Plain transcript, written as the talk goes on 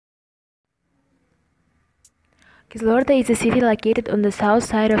Kyzylorda is a city located on the south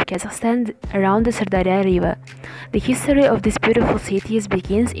side of Kazakhstan around the Sirdarya River. The history of this beautiful city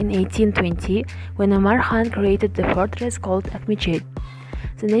begins in 1820 when Omar Khan created the fortress called Akhmechet.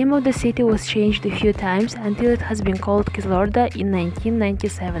 The name of the city was changed a few times until it has been called Kyzylorda in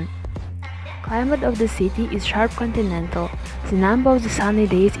 1997. Climate of the city is sharp continental. The number of the sunny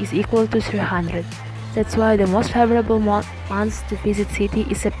days is equal to 300. That's why the most favorable month to visit city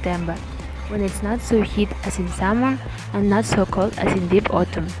is September, when it's not so hot as in summer and not so cold as in deep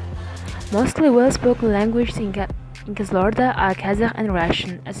autumn. Mostly well-spoken languages in Kyzylorda are Kazakh and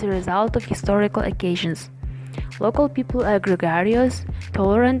Russian as a result of historical occasions. Local people are gregarious,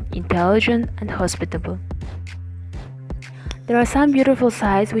 tolerant, intelligent, and hospitable. There are some beautiful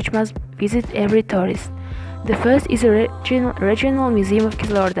sites which must visit every tourist. The first is a regional museum of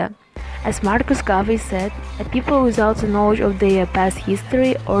Kyzylorda. As Marcus Garvey said, a people without the knowledge of their past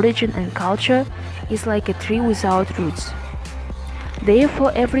history, origin and culture is like a tree without roots.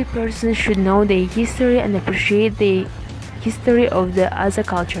 Therefore, every person should know their history and appreciate the history of the other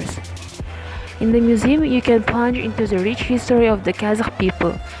cultures. In the museum, you can plunge into the rich history of the Kazakh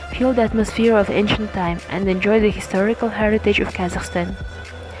people, feel the atmosphere of ancient time, and enjoy the historical heritage of Kazakhstan.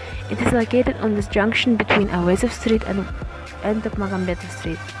 It is located on this junction between Avezov Street and Topmagambetov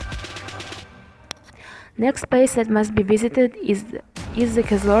Street. Next place that must be visited is the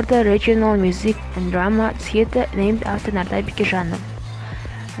Kyzylorda Regional Music and Drama Theatre named after Narday Bikijanov.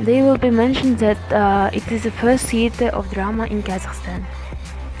 They will be mentioned that it is the first theatre of drama in Kazakhstan.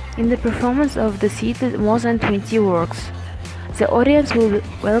 In the performance of the theatre, more than 20 works. The audience will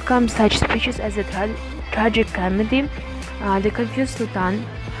welcome such speeches as the tragic comedy, The Confused Sultan,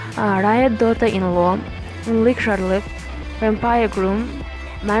 Riot Daughter-in-Law, Unlik Charlev, Vampire Groom,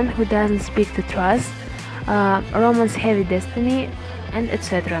 Man Who Doesn't Speak the Trust, Romance Heavy Destiny, and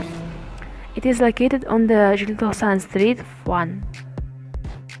etc. It is located on the Желтосан Street 1.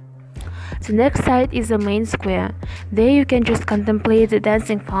 The next site is the main square. There you can just contemplate the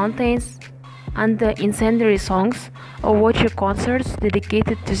dancing fountains and the incendiary songs, or watch concerts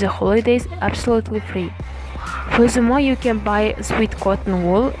dedicated to the holidays absolutely free. Furthermore, you can buy sweet cotton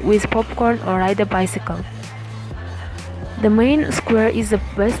wool with popcorn or ride a bicycle. The main square is the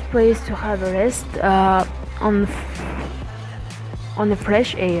best place to have a rest on the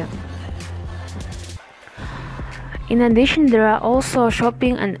fresh air. In addition, there are also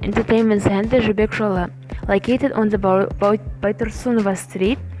shopping and entertainment center Zhibek Shola, located on the Baitursunova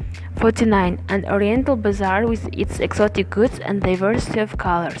Street 49, and Oriental Bazaar with its exotic goods and diversity of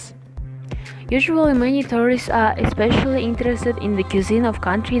colors. Usually, many tourists are especially interested in the cuisine of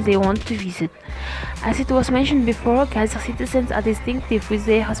countries they want to visit. As it was mentioned before, Kazakh citizens are distinctive with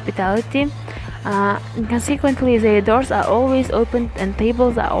their hospitality, and consequently their doors are always open and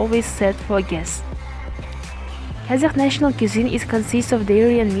tables are always set for guests. Kazakh national cuisine consists of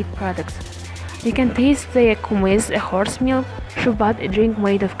dairy and meat products. You can taste the kumiz, a horse milk, shubat, a drink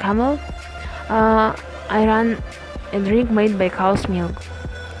made of camel, ayran, a drink made by cow's milk.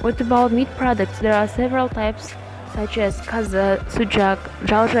 What about meat products? There are several types such as kaza, sujak,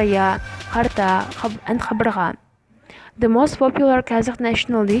 jalzhaya, harta, and khabrga. The most popular Kazakh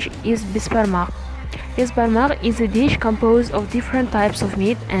national dish is bisparmak. Bisparmak is a dish composed of different types of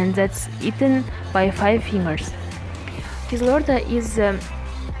meat and that's eaten by 5 fingers. Kyzylorda is the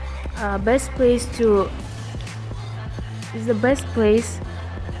best place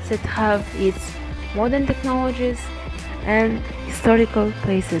that have its modern technologies and historical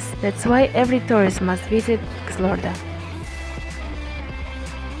places. That's why every tourist must visit Kyzylorda.